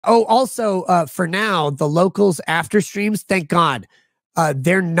Oh, also, for now, the locals after streams, thank God,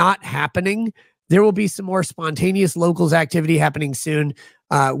 they're not happening. There will be some more spontaneous locals activity happening soon.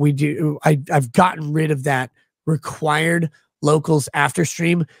 I've gotten rid of that required locals after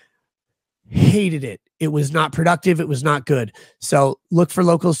stream. Hated it. It was not productive. It was not good. So look for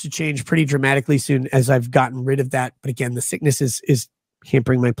locals to change pretty dramatically soon as I've gotten rid of that. But again, the sickness is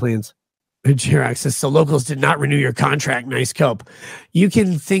hampering my plans. Jirac says, so locals did not renew your contract. Nice cope. You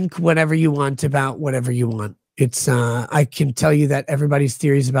can think whatever you want about whatever you want. It's I can tell you that everybody's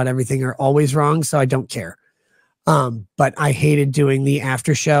theories about everything are always wrong, so I don't care. But I hated doing the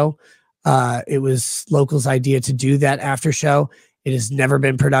after show. It was locals' idea to do that after show. It has never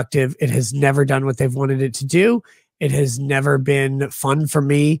been productive. It has never done what they've wanted it to do. It has never been fun for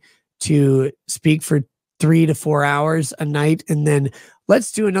me to speak for 3 to 4 hours a night and then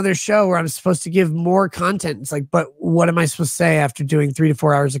let's do another show where I'm supposed to give more content. It's like, but what am I supposed to say after doing 3 to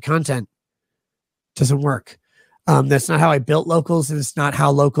 4 hours of content? Doesn't work. That's not how I built locals, and it's not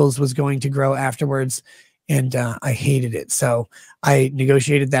how locals was going to grow afterwards. And I hated it. So I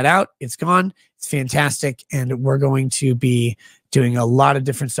negotiated that out. It's gone. It's fantastic. And we're going to be doing a lot of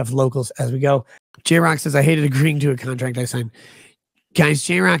different stuff locals as we go. J-Rock says, I hated agreeing to a contract I signed. Guys,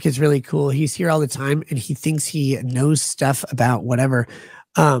 J-Rock is really cool. He's here all the time, and he thinks he knows stuff about whatever.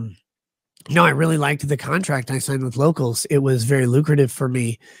 No, I really liked the contract I signed with locals. It was very lucrative for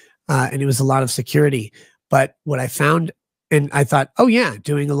me, and it was a lot of security. But what I found, and I thought, oh yeah,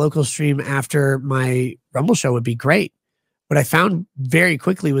 doing a local stream after my Rumble show would be great. What I found very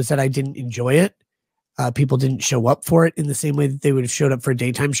quickly was that I didn't enjoy it. People didn't show up for it in the same way that they would have showed up for a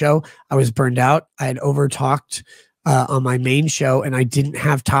daytime show. I was burned out. I had over-talked on my main show, and I didn't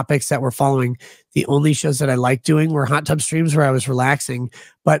have topics that were following. The only shows that I liked doing were hot tub streams where I was relaxing,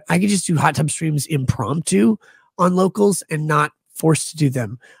 but I could just do hot tub streams impromptu on locals and not forced to do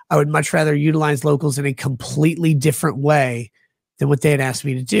them. I would much rather utilize locals in a completely different way than what they had asked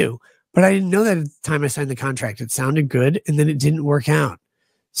me to do. But I didn't know that at the time I signed the contract. It sounded good, and then it didn't work out.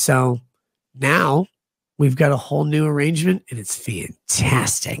 So now we've got a whole new arrangement, and it's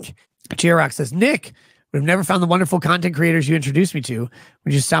fantastic. J-Rock says, Nick, we've never found the wonderful content creators you introduced me to.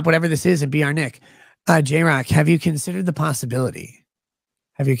 Would you stop whatever this is and be our Nick? J-Rock, have you considered the possibility?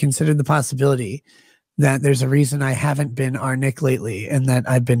 Have you considered the possibility that there's a reason I haven't been our Nick lately, and that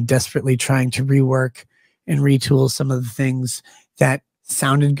I've been desperately trying to rework and retool some of the things that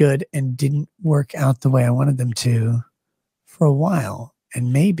sounded good and didn't work out the way I wanted them to for a while?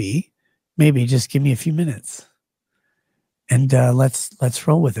 And maybe just give me a few minutes and let's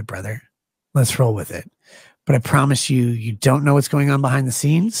roll with it, brother. Let's roll with it. But I promise you, you don't know what's going on behind the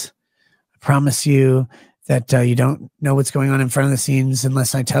scenes. I promise you that you don't know what's going on in front of the scenes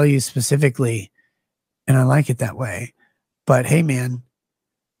unless I tell you specifically. And I like it that way. But hey, man,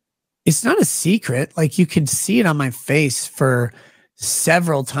 it's not a secret. Like, you can see it on my face for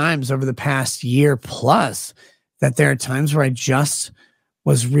several times over the past year plus that there are times where I just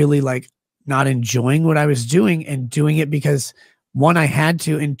was really like not enjoying what I was doing, and doing it because, one, I had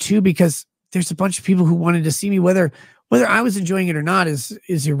to, and two, because there's a bunch of people who wanted to see me. Whether I was enjoying it or not is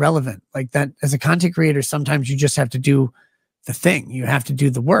irrelevant. Like, that, as a content creator, sometimes you just have to do the thing. You have to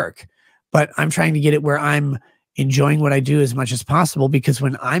do the work. But I'm trying to get it where I'm enjoying what I do as much as possible, because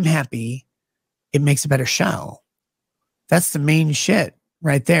when I'm happy, it makes a better show. That's the main shit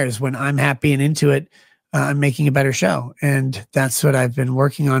right there, is when I'm happy and into it, I'm making a better show. And that's what I've been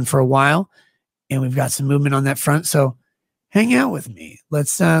working on for a while. And we've got some movement on that front. So hang out with me.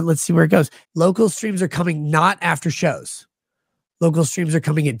 Let's see where it goes. Local streams are coming not after shows. Local streams are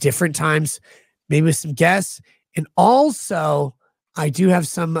coming at different times, maybe with some guests. And also, I do have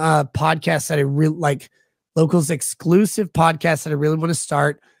some podcasts that I really like, locals exclusive podcasts that I really want to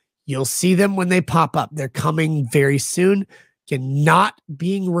start. You'll see them when they pop up. They're coming very soon. Again, not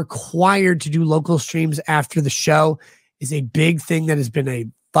being required to do local streams after the show is a big thing that has been a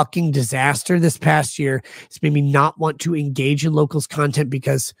fucking disaster this past year. It's made me not want to engage in locals content,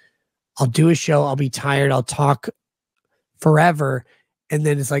 because I'll do a show, I'll be tired, I'll talk forever, and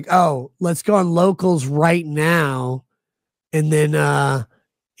then it's like, oh, let's go on locals right now. And then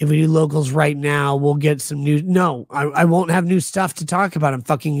if we do locals right now, we'll get some new. No, I won't have new stuff to talk about. I'm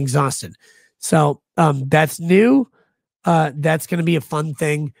fucking exhausted. So that's new. That's going to be a fun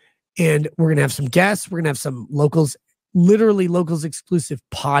thing. And we're going to have some guests. We're going to have some locals, literally locals exclusive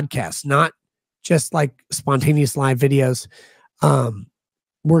podcasts, not just like spontaneous live videos.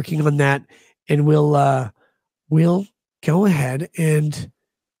 Working on that. And we'll go ahead and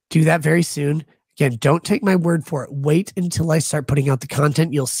do that very soon. Again, don't take my word for it. Wait until I start putting out the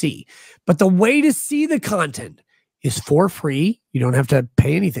content. You'll see. But the way to see the content is for free. You don't have to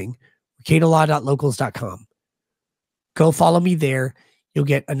pay anything. mercatolaw.locals.com. Go follow me there. You'll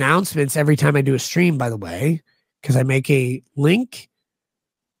get announcements every time I do a stream, by the way, because I make a link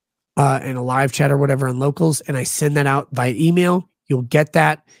and a live chat or whatever on Locals, and I send that out by email. You'll get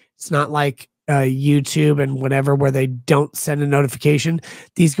that. It's not like YouTube and whatever where they don't send a notification.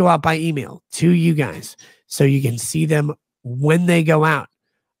 These go out by email to you guys, so you can see them when they go out.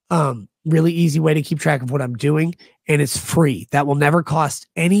 Really easy way to keep track of what I'm doing, and it's free. That will never cost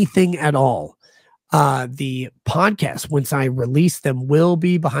anything at all. The podcast, once I release them, will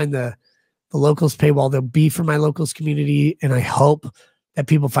be behind the Locals paywall. They'll be for my Locals community, and I hope that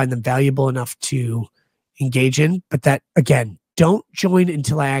people find them valuable enough to engage in. But that, again, don't join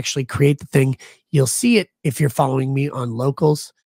until I actually create the thing. You'll see it if you're following me on Locals.